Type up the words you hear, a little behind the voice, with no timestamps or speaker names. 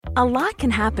A lot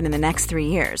can happen in the next 3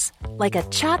 years. Like a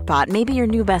chatbot may be your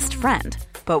new best friend.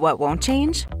 But what won't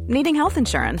change? Needing health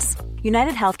insurance.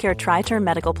 United Healthcare Tri-Term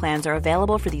Medical Plans are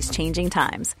available for these changing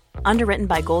times. Underwritten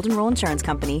by Golden Rule Insurance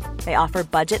Company, they offer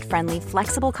budget-friendly,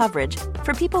 flexible coverage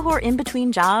for people who are in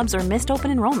between jobs or missed open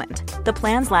enrollment. The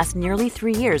plans last nearly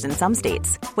 3 years in some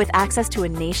states, with access to a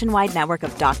nationwide network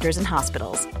of doctors and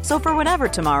hospitals. So for whatever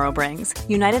tomorrow brings,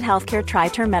 United Healthcare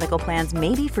Tri-Term Medical Plans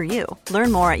may be for you.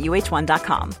 Learn more at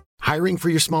uh1.com. Hiring for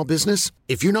your small business?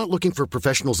 If you're not looking for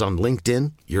professionals on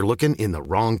LinkedIn, you're looking in the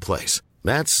wrong place.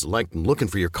 That's like looking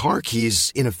for your car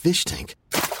keys in a fish tank.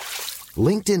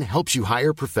 LinkedIn helps you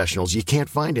hire professionals you can't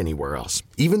find anywhere else,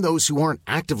 even those who aren't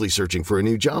actively searching for a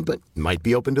new job but might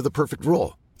be open to the perfect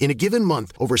role. In a given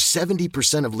month, over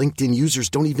 70% of LinkedIn users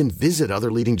don't even visit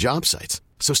other leading job sites.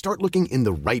 So start looking in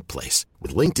the right place.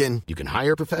 With LinkedIn, you can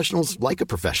hire professionals like a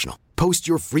professional. Post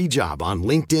your free job on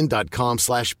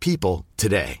linkedin.com/people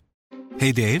today.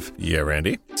 Hey, Dave. Yeah,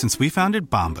 Randy. Since we founded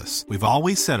Bombas, we've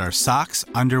always said our socks,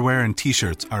 underwear, and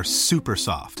T-shirts are super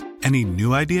soft. Any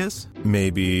new ideas?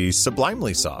 Maybe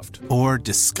sublimely soft. Or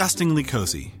disgustingly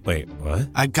cozy. Wait, what?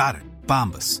 I got it.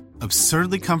 Bombas.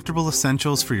 Absurdly comfortable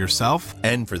essentials for yourself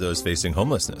and for those facing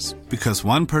homelessness. Because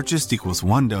one purchased equals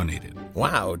one donated.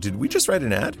 Wow, did we just write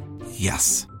an ad?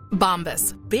 Yes.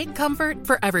 Bombas. Big comfort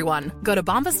for everyone. Go to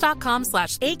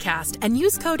bombas.com/ACAST and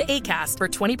use code ACAST for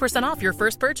 20% off your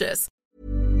first purchase.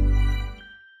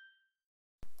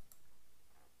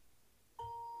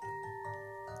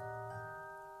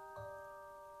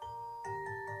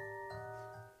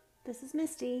 This is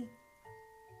Misty.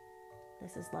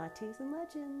 This is Lattes and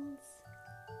Legends.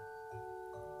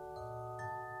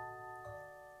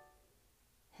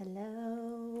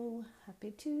 Hello.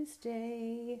 Happy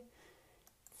Tuesday.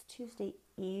 It's Tuesday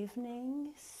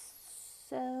evening,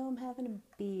 so I'm having a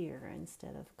beer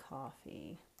instead of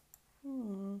coffee.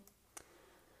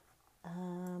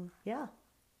 Yeah.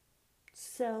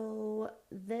 So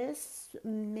this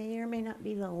may or may not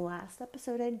be the last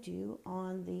episode I do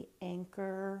on the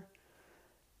Anchor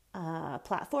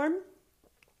platform,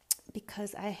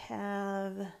 because I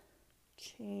have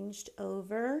changed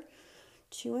over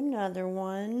to another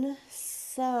one.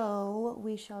 So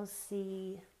we shall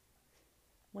see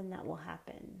when that will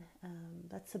happen.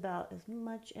 That's about as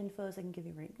much info as I can give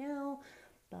you right now.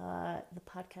 But the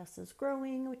podcast is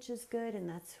growing, which is good, and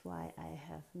that's why I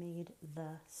have made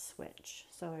the switch.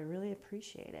 So I really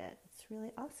appreciate it. It's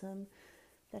really awesome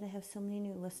that I have so many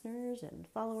new listeners and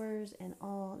followers and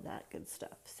all that good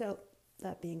stuff. So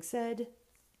that being said,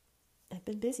 I've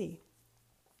been busy,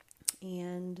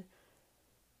 and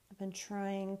I've been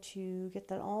trying to get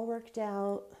that all worked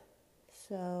out.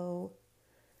 So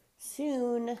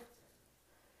soon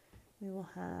we will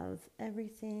have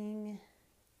everything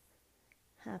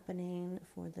happening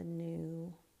for the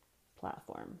new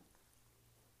platform.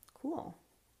 Cool.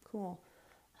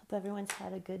 Hope everyone's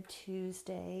had a good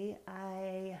Tuesday.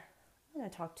 I'm going to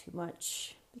talk too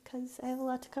much because I have a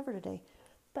lot to cover today.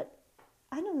 But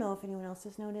I don't know if anyone else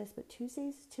has noticed, but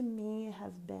Tuesdays to me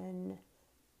have been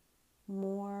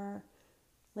more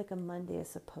like a Monday is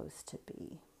supposed to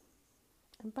be.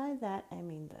 And by that, I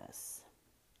mean this.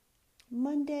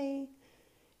 Monday,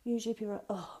 usually people are,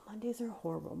 oh, Mondays are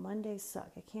horrible. Mondays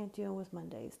suck. I can't deal with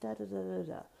Mondays.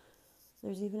 Da-da-da-da-da.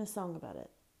 There's even a song about it.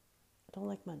 I don't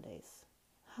like Mondays.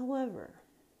 However,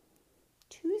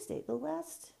 Tuesday, the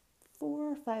last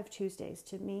 4 or 5 Tuesdays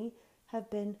to me have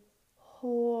been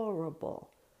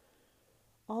horrible.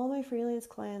 All my freelance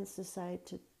clients decide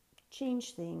to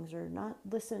change things or not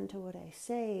listen to what I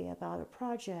say about a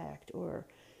project, or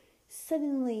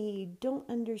suddenly don't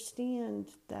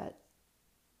understand that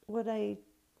what I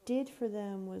did for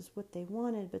them was what they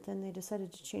wanted, but then they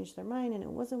decided to change their mind and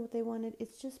it wasn't what they wanted.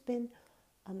 It's just been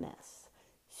a mess.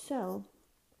 So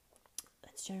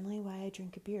that's generally why I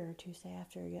drink a beer Tuesday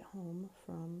after I get home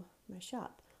from my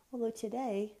shop. Although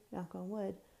today, knock on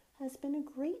wood, has been a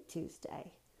great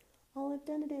Tuesday. All I've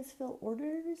done is fill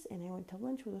orders, and I went to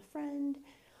lunch with a friend.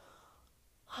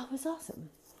 Oh, it was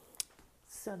awesome.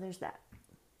 So there's that.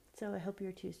 So I hope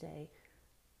your Tuesday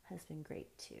has been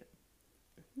great too.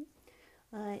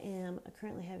 I am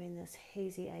currently having this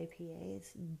hazy IPA.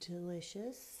 It's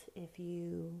delicious. If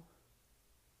you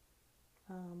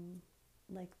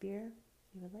like beer,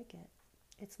 you would like it.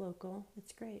 It's local.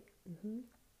 It's great.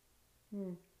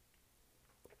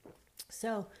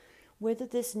 So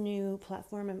with this new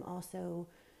platform, I'm also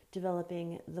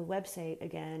developing the website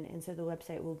again. And so the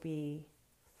website will be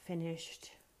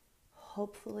finished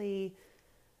hopefully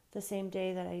the same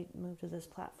day that I move to this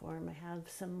platform. I have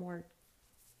some more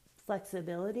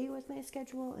flexibility with my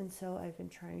schedule, and so I've been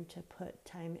trying to put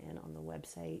time in on the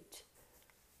website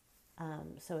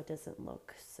so it doesn't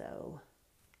look so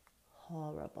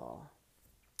horrible.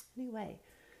 Anyway,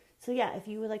 so yeah, if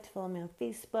you would like to follow me on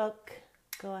Facebook,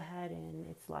 go ahead, and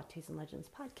it's Lattes and Legends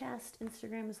Podcast.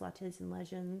 Instagram is Lattes and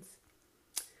Legends.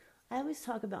 I always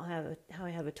talk about how I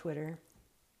have a Twitter.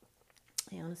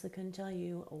 I honestly couldn't tell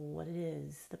you what it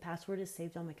is. The password is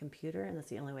saved on my computer, and that's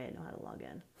the only way I know how to log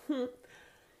in.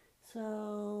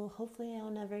 So hopefully I'll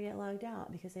never get logged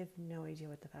out because I have no idea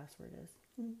what the password is.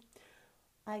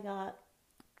 I got,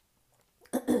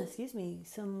 excuse me,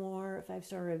 some more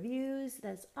 5-star reviews.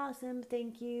 That's awesome.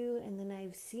 Thank you. And then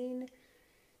I've seen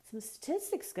some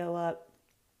statistics go up.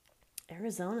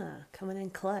 Arizona coming in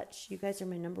clutch. You guys are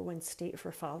my number 1 state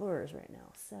for followers right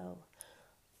now. So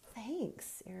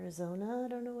thanks, Arizona. I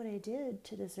don't know what I did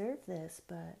to deserve this,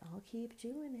 but I'll keep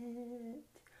doing it.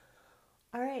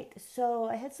 All right, so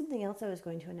I had something else I was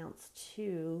going to announce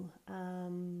too,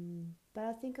 but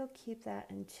I think I'll keep that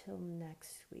until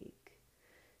next week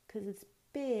because it's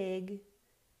big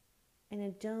and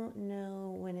I don't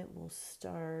know when it will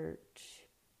start,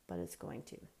 but it's going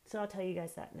to. So I'll tell you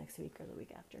guys that next week or the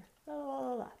week after.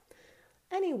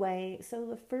 Anyway, so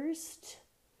the first,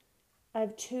 I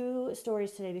have 2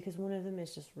 stories today because one of them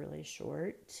is just really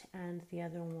short and the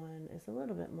other one is a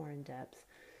little bit more in depth.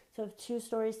 So I have 2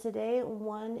 stories today.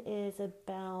 One is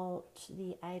about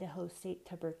the Idaho State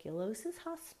Tuberculosis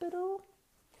Hospital,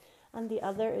 and the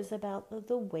other is about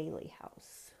the Whaley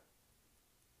House.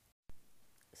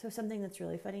 So something that's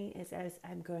really funny is as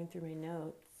I'm going through my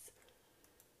notes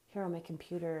here on my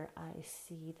computer, I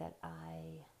see that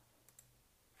I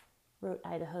wrote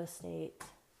Idaho State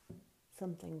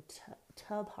something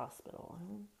Tub Hospital.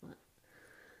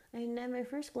 And at my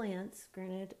first glance,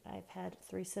 granted, I've had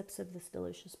 3 sips of this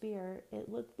delicious beer, it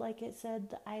looked like it said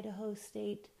the Idaho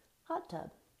State Hot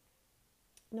Tub.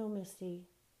 No, Misty.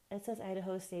 It says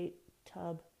Idaho State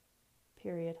Tub,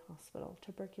 period, Hospital,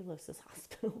 Tuberculosis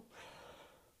Hospital.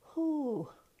 Whew.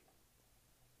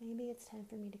 Maybe it's time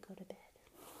for me to go to bed.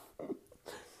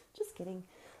 Just kidding.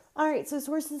 All right, so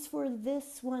sources for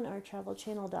this one are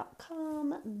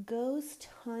travelchannel.com,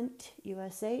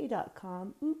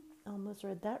 ghosthuntusa.com. I almost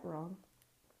read that wrong.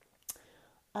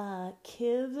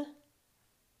 Kiv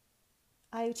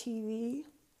ITV,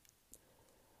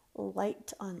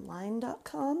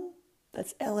 lightonline.com.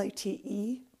 That's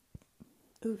LITE.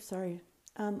 Ooh, sorry.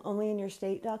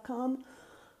 Onlyinyourstate.com.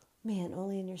 Man,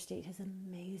 Only in Your State has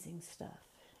amazing stuff.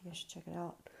 You guys should check it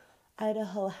out.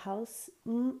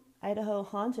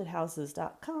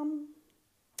 IdahoHauntedHouses.com.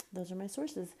 Those are my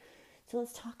sources. So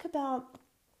let's talk about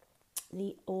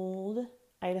the old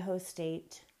Idaho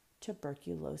State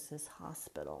Tuberculosis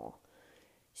Hospital.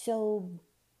 So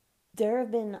there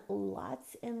have been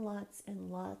lots and lots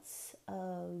and lots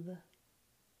of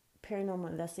paranormal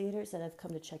investigators that have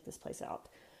come to check this place out.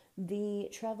 The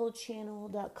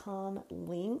travelchannel.com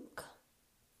link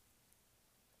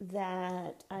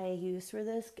that I use for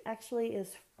this actually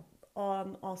is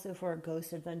also for a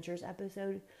Ghost Adventures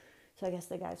episode. So I guess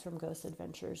the guys from Ghost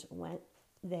Adventures went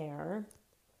there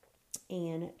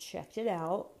and checked it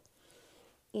out.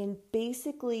 And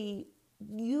basically,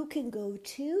 you can go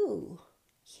too.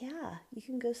 Yeah, you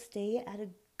can go stay at a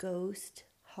ghost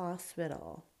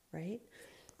hospital, right?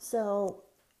 So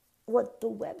what the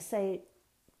website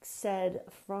said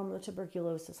from the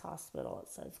tuberculosis hospital, it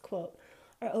says, quote,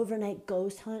 "Our overnight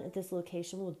ghost hunt at this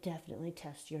location will definitely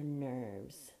test your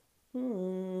nerves.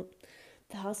 The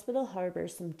hospital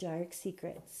harbors some dark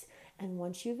secrets, and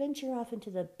once you venture off into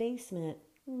the basement,"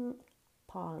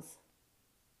 pause.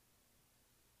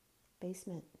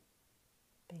 Basement.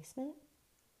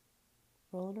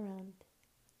 Roll it around.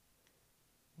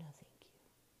 No, thank you.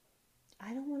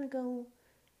 I don't want to go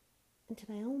into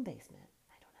my own basement.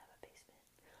 I don't have a basement.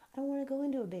 I don't want to go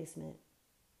into a basement.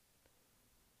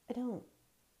 I don't.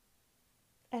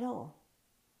 At all.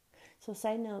 So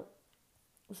side note,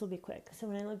 this will be quick. So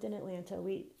when I lived in Atlanta,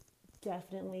 we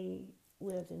definitely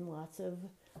lived in lots of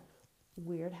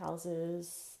weird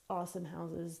houses, awesome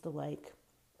houses, the like.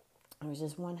 There was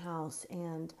just one house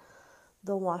and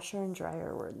the washer and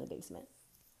dryer were in the basement.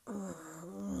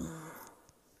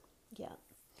 Yeah.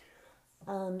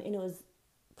 And it was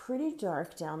pretty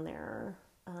dark down there.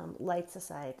 Lights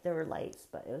aside, there were lights,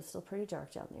 but it was still pretty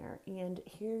dark down there. And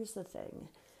here's the thing.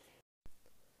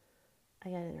 I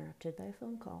got interrupted by a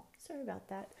phone call. Sorry about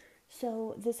that.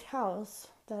 So this house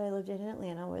that I lived in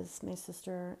Atlanta was my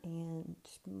sister and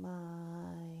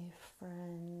my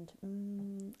friend.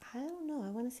 I don't know.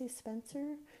 I want to say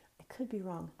Spencer. I could be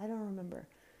wrong. I don't remember.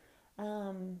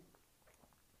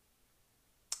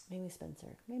 Maybe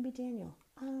Spencer. Maybe Daniel.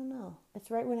 I don't know. It's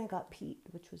right when I got Pete,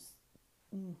 which was,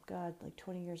 like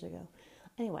 20 years ago.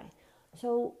 Anyway,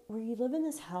 So we live in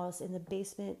this house, and the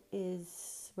basement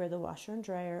is where the washer and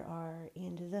dryer are.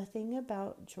 And the thing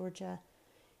about Georgia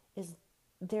is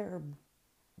there are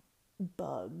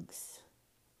bugs.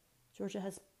 Georgia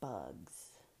has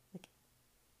bugs, like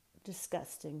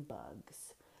disgusting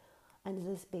bugs. And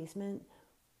this basement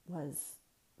was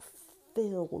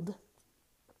filled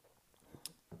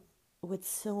with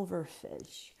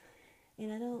silverfish.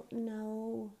 And I don't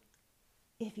know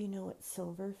if you know what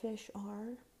silverfish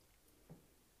are,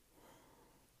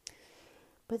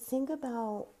 but think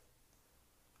about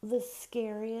the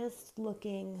scariest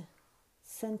looking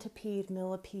centipede,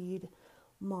 millipede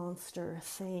monster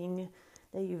thing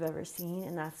that you've ever seen,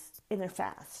 and they're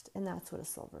fast, and that's what a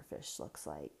silverfish looks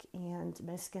like. And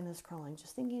my skin is crawling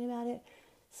just thinking about it.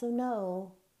 So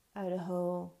no,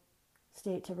 Idaho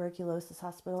State Tuberculosis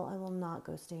Hospital, I will not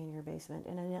go stay in your basement,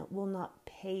 and I will not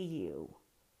pay you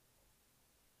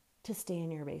to stay in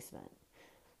your basement.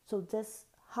 So this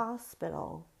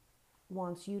hospital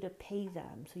wants you to pay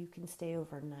them so you can stay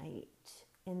overnight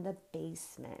in the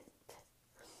basement.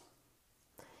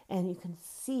 And you can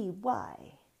see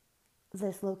why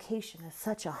this location has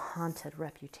such a haunted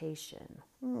reputation.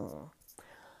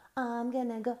 I'm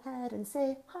gonna go ahead and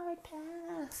say hard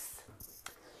pass.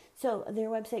 So their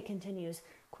website continues,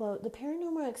 quote, "The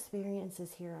paranormal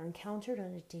experiences here are encountered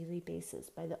on a daily basis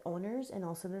by the owners and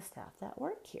also the staff that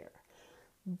work here.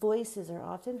 Voices are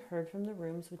often heard from the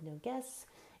rooms with no guests,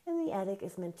 and the attic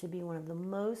is meant to be one of the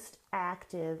most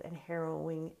active and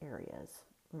harrowing areas.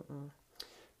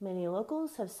 Many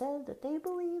locals have said that they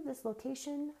believe this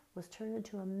location was turned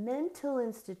into a mental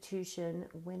institution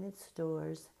when its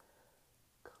doors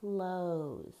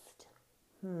closed."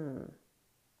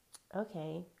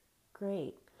 Okay,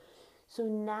 great. So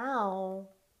now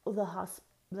the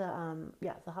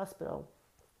hospital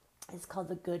is called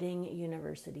the Gooding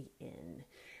University Inn,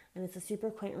 and it's a super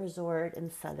quaint resort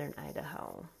in southern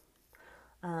Idaho.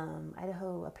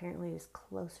 Idaho apparently is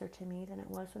closer to me than it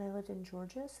was when I lived in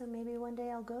Georgia, so maybe one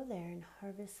day I'll go there and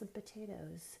harvest some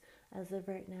potatoes. As of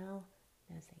right now,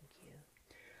 no thank you.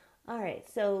 All right,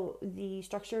 so the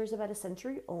structure is about a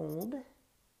century old,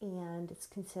 and it's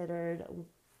considered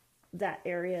that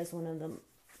area is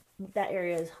that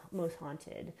area's most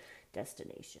haunted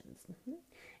destinations.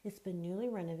 It's been newly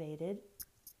renovated,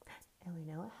 and we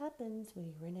know what happens when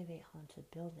you renovate haunted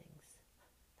buildings.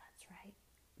 That's right.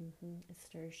 It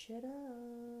stirs shit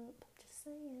up. Just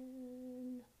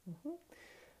saying.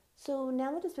 So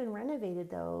now that it's been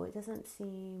renovated, though, it doesn't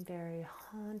seem very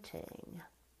haunting.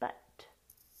 But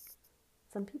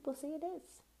some people say it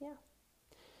is. Yeah.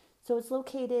 So it's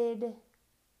located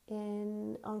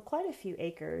on quite a few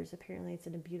acres. Apparently, it's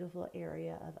in a beautiful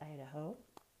area of Idaho.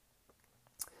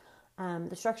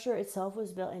 The structure itself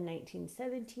was built in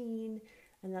 1917,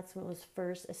 and that's when it was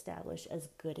first established as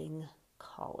Gooding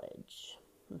College.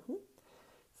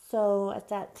 So at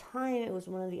that time, it was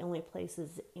one of the only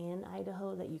places in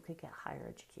Idaho that you could get higher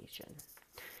education.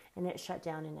 And it shut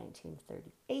down in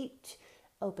 1938,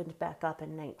 opened back up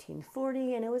in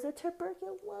 1940, and it was a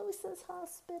tuberculosis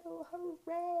hospital.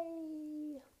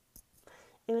 Hooray!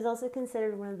 It was also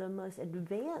considered one of the most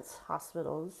advanced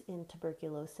hospitals in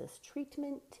tuberculosis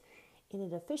treatment, and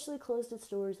it officially closed its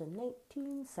doors in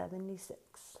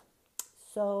 1976.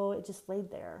 So it just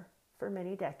laid there for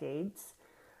many decades.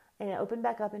 And it opened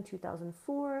back up in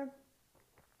 2004.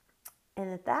 And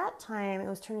at that time, it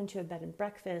was turned into a bed and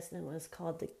breakfast, and it was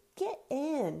called the Get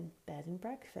In Bed and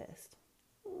Breakfast.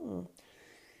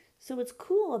 So what's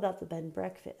cool about the bed and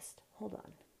breakfast? Hold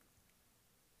on.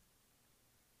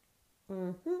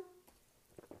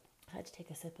 I had to take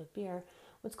a sip of beer.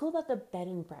 What's cool about the bed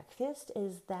and breakfast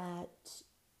is that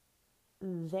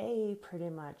they pretty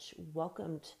much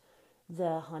welcomed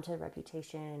the haunted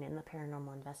reputation and the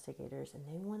paranormal investigators, and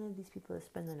they wanted these people to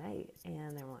spend the night,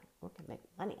 and they were like, we're going to make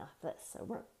money off this, so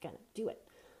we're going to do it.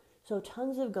 So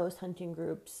tons of ghost hunting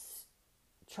groups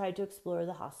tried to explore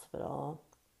the hospital.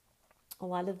 A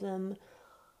lot of them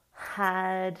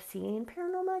had seen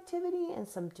paranormal activity, and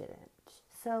some didn't.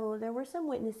 So there were some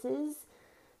witnesses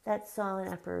that saw an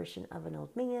apparition of an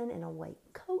old man in a white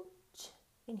coat,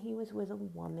 and he was with a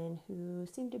woman who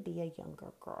seemed to be a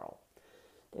younger girl.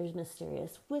 There's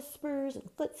mysterious whispers and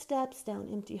footsteps down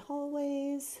empty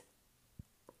hallways.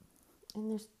 And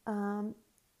there's a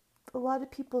lot of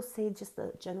people say just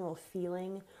the general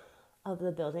feeling of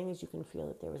the building is you can feel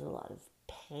that there was a lot of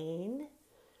pain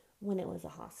when it was a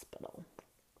hospital.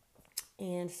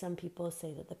 And some people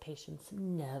say that the patients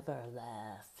never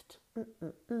left.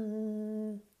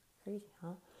 Crazy,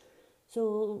 huh?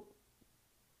 So,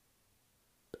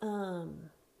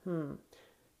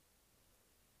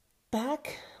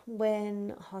 back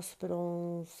when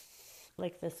hospitals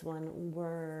like this one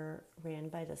were ran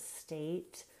by the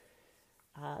state.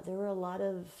 There were a lot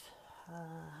of,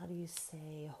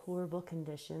 horrible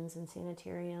conditions in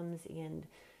sanitariums, and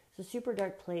it's a super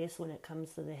dark place when it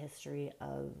comes to the history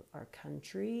of our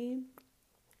country,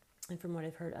 and from what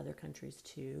I've heard, other countries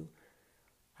too.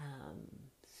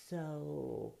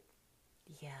 So,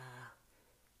 yeah.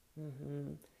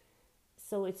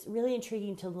 So it's really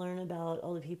intriguing to learn about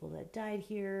all the people that died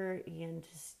here and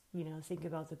just, think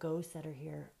about the ghosts that are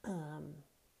here.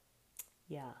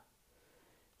 Yeah.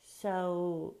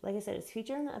 So, like I said, it's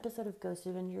featured in the episode of Ghost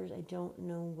Avengers. I don't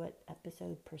know what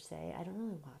episode per se. I don't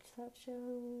really watch that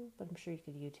show, but I'm sure you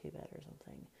could YouTube it or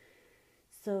something.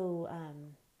 So,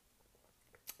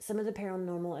 some of the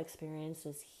paranormal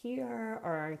experiences here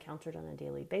are encountered on a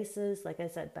daily basis, like I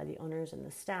said, by the owners and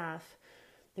the staff.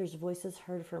 There's voices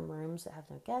heard from rooms that have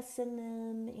no guests in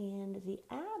them, and the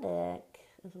attic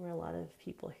is where a lot of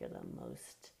people hear the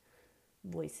most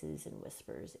voices and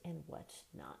whispers and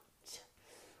whatnot.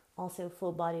 Also,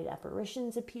 full-bodied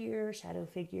apparitions appear, shadow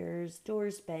figures,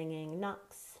 doors banging,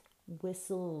 knocks,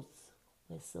 whistles,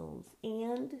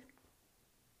 and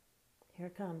here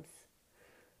it comes.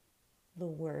 The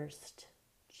worst,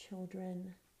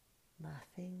 children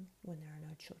laughing when there are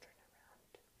no children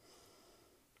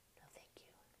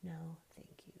around. No,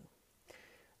 thank you.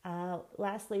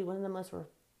 Lastly, one of the most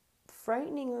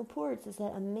frightening reports is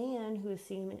that a man who is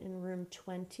seen in room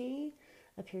 20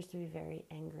 appears to be very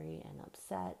angry and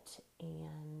upset,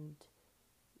 and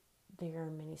there are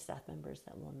many staff members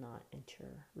that will not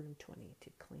enter room 20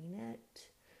 to clean it.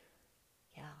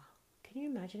 Yeah. Can you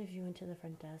imagine if you went to the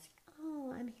front desk?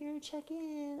 Oh, I'm here to check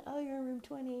in. Oh, you're in room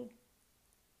 20.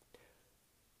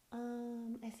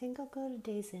 I think I'll go to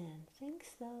Days Inn. Think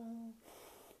so.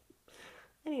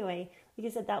 Anyway, like I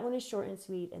said, that one is short and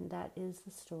sweet, and that is the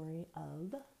story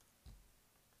of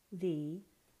the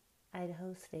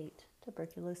Idaho State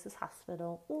Tuberculosis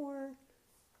Hospital, or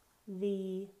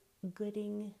the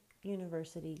Gooding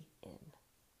University Inn.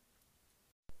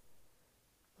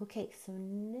 Okay, so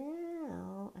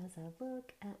now as I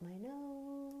look at my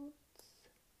notes,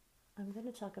 I'm going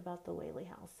to talk about the Whaley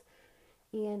House.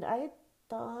 And I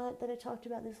thought that I talked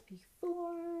about this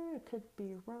before. I could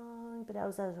be wrong, but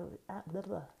as I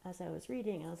was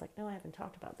reading, I was like, no, I haven't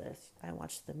talked about this. I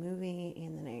watched the movie,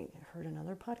 and then I heard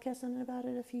another podcast on it about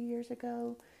it a few years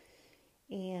ago,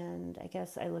 and I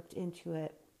guess I looked into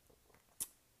it,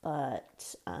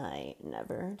 but I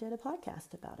never did a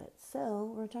podcast about it.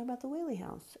 So we're talking about the Whaley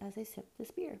House as I sip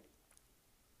this beer.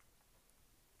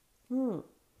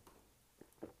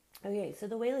 Okay, so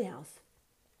the Whaley House.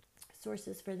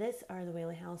 Sources for this are the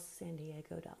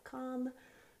WhaleyHouseSanDiego.com,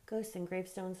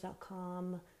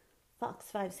 GhostsandGravestones.com,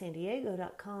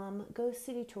 Fox5SanDiego.com,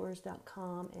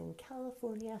 GhostCityTours.com, and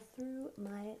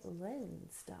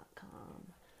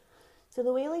CaliforniaThroughMyLens.com. So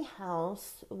the Whaley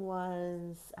House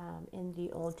was in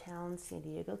the Old Town San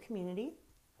Diego community.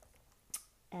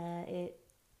 It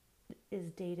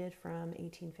is dated from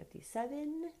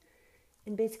 1857,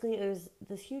 and basically it was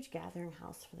this huge gathering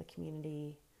house for the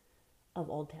community of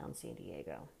Old Town San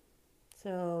Diego.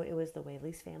 So it was the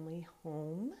Whaley's family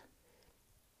home.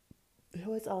 It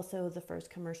was also the first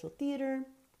commercial theater,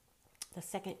 the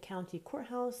second county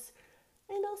courthouse,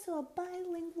 and also a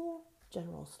bilingual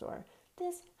general store.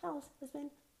 This house has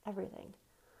been everything.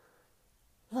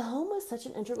 The home was such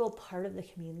an integral part of the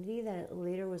community that it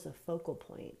later was a focal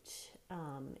point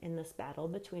in this battle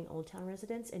between Old Town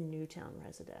residents and New Town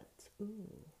residents.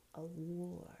 Ooh, a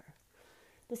war.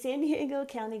 The San Diego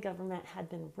County government had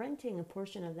been renting a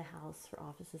portion of the house for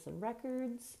offices and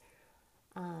records,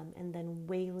 and then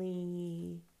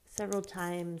Whaley several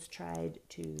times tried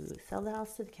to sell the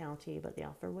house to the county, but the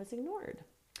offer was ignored.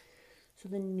 So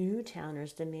the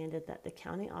Newtowners demanded that the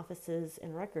county offices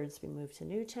and records be moved to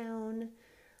Newtown,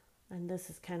 and this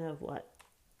is kind of what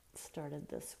started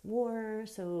this war.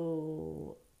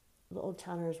 So the Old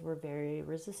Towners were very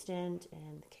resistant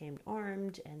and came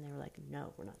armed, and they were like,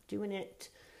 no, we're not doing it.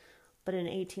 But in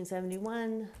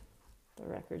 1871, the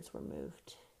records were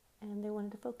moved, and they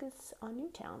wanted to focus on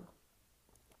Newtown.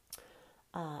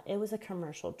 It was a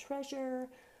commercial treasure,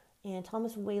 and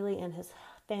Thomas Whaley and his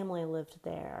family lived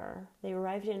there. They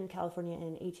arrived in California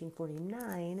in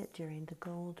 1849 during the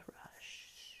gold rush.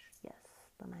 Yes,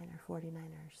 the miner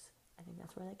 49ers. I think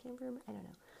that's where that came from. I don't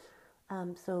know.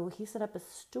 So he set up a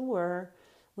store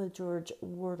with George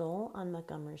Wardle on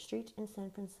Montgomery Street in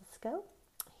San Francisco.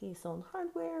 He sold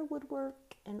hardware,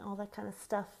 woodwork, and all that kind of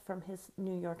stuff from his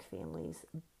New York family's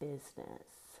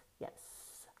business. Yes.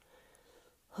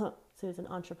 So he was an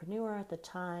entrepreneur at the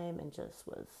time and just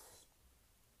was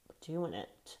doing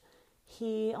it.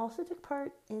 He also took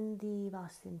part in the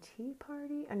Boston Tea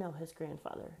Party. No, his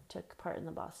grandfather took part in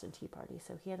the Boston Tea Party.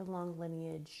 So he had a long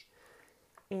lineage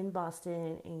in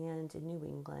Boston and in New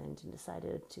England and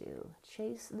decided to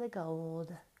chase the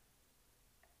gold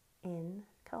in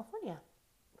California.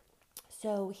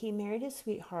 So he married his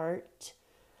sweetheart,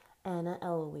 Anna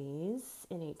Eloise,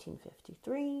 in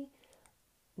 1853.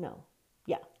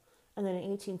 And then in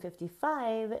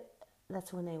 1855,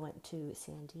 that's when they went to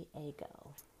San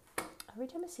Diego. Every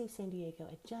time I say San Diego,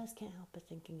 I just can't help but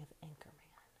thinking of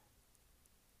Anchorman.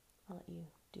 I'll let you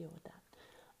deal with that.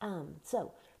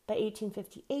 So by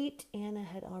 1858, Anna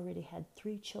had already had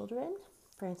 3 children,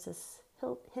 Francis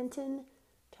Hinton,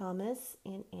 Thomas,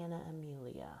 and Anna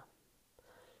Amelia.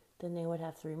 Then they would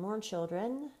have 3 more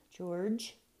children,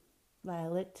 George,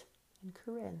 Violet, and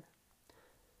Corinne.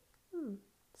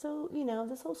 So,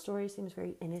 this whole story seems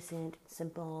very innocent, and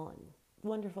simple, and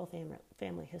wonderful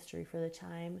family history for the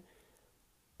time.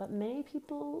 But many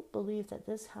people believe that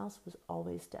this house was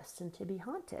always destined to be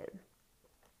haunted.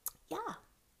 Yeah.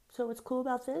 So what's cool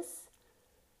about this?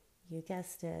 You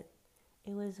guessed it.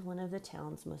 It was one of the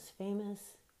town's most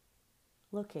famous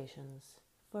locations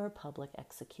for a public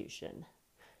execution.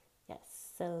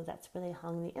 Yes, so that's where they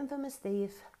hung the infamous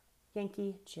thief,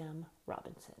 Yankee Jim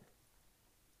Robinson.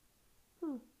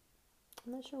 I'm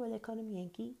not sure why they called him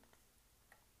Yankee.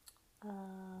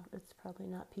 It's probably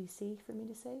not PC for me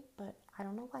to say, but I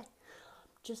don't know why.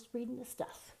 Just reading the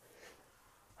stuff.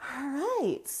 All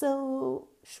right, so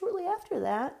shortly after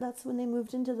that, that's when they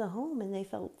moved into the home and they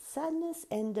felt sadness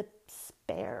and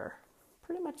despair.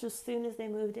 Pretty much as soon as they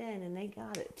moved in, and they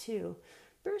got it too.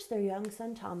 First, their young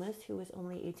son Thomas, who was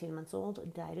only 18 months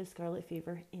old, died of scarlet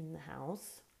fever in the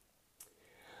house.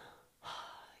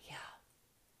 Yeah.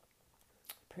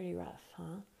 Pretty rough,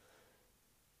 huh?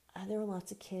 There were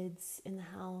lots of kids in the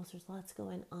house. There's lots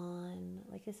going on.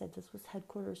 Like I said, this was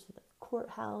headquarters to the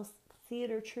courthouse. The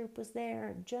theater troupe was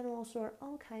there, general store,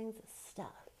 all kinds of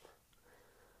stuff.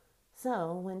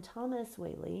 So when Thomas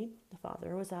Whaley, the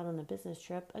father, was out on a business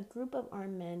trip, a group of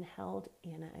armed men held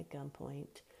Anna at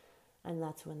gunpoint. And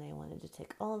that's when they wanted to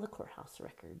take all the courthouse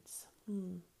records.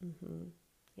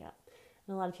 Yeah.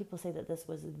 And a lot of people say that this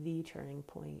was the turning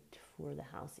point for the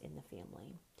house and the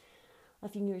family. A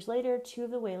few years later, 2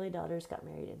 of the Whaley daughters got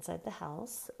married inside the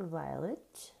house.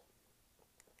 Violet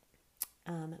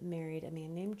married a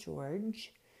man named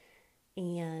George,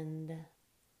 and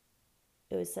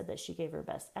it was said that she gave her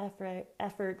best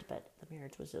effort, but the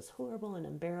marriage was just horrible and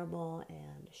unbearable,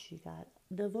 and she got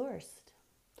divorced.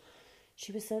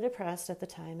 She was so depressed at the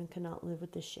time and could not live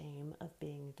with the shame of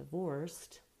being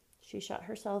divorced. She shot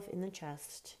herself in the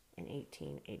chest in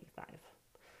 1885.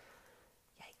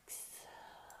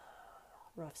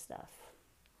 Rough stuff.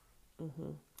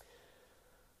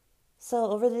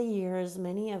 So over the years,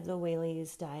 many of the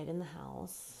Whaleys died in the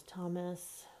house.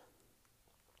 Thomas,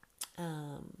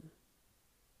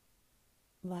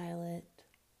 Violet,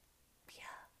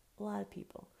 a lot of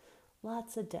people.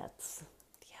 Lots of deaths.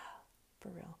 Yeah, for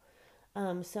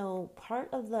real. So part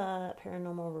of the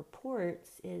paranormal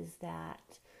reports is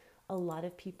that a lot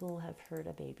of people have heard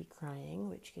a baby crying,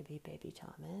 which could be baby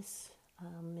Thomas.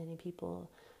 Many people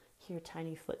hear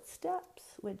tiny footsteps,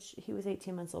 which he was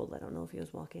 18 months old. I don't know if he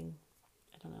was walking.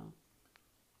 I don't know.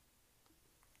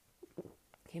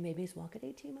 Okay, maybe he's walking at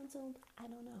 18 months old. I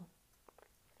don't know.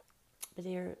 But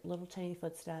they hear little tiny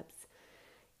footsteps,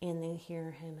 and they hear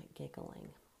him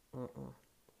giggling.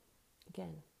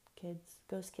 Again,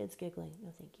 ghost kids giggling.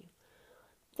 No, thank you.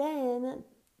 Then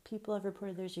people have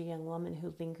reported there's a young woman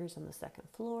who lingers on the 2nd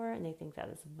floor, and they think that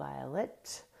is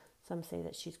Violet. Some say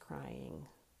that she's crying.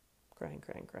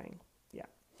 Yeah.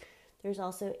 There's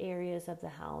also areas of the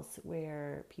house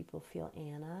where people feel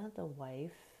Anna, the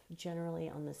wife, generally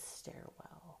on the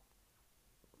stairwell.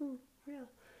 Yeah.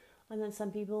 And then some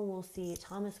people will see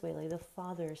Thomas Whaley, the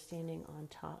father, standing on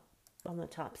the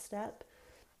top step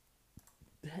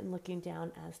and looking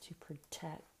down as to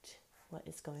protect what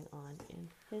is going on in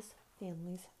his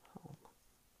family's home.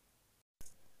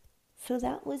 So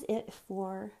that was it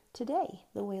for today.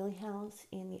 The Whaley House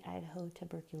and the Idaho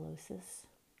Tuberculosis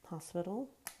Hospital,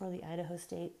 or the Idaho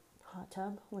State Hot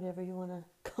Tub, whatever you want to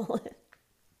call it.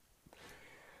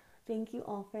 Thank you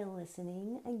all for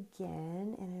listening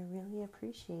again, and I really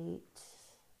appreciate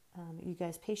you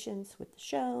guys' patience with the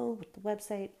show, with the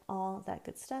website, all that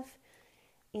good stuff.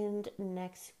 And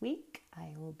next week,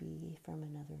 I will be from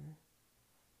another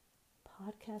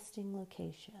podcasting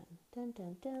location. Dun,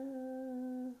 dun,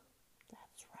 dun.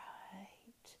 That's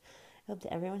right. I hope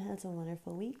that everyone has a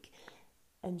wonderful week.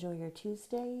 Enjoy your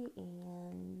Tuesday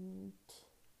and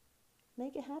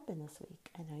make it happen this week.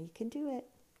 I know you can do it.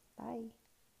 Bye.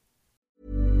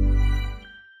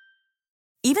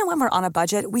 Even when we're on a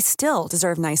budget, we still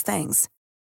deserve nice things.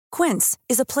 Quince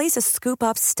is a place to scoop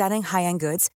up stunning high-end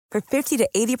goods for 50 to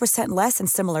 80% less than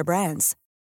similar brands.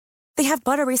 They have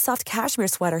buttery soft cashmere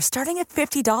sweaters starting at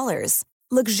 $50,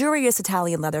 luxurious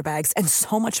Italian leather bags, and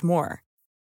so much more.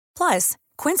 Plus,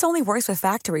 Quince only works with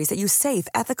factories that use safe,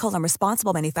 ethical, and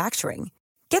responsible manufacturing.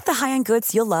 Get the high-end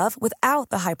goods you'll love without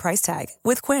the high price tag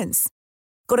with Quince.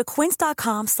 Go to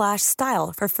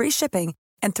quince.com/style for free shipping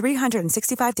and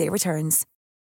 365-day returns.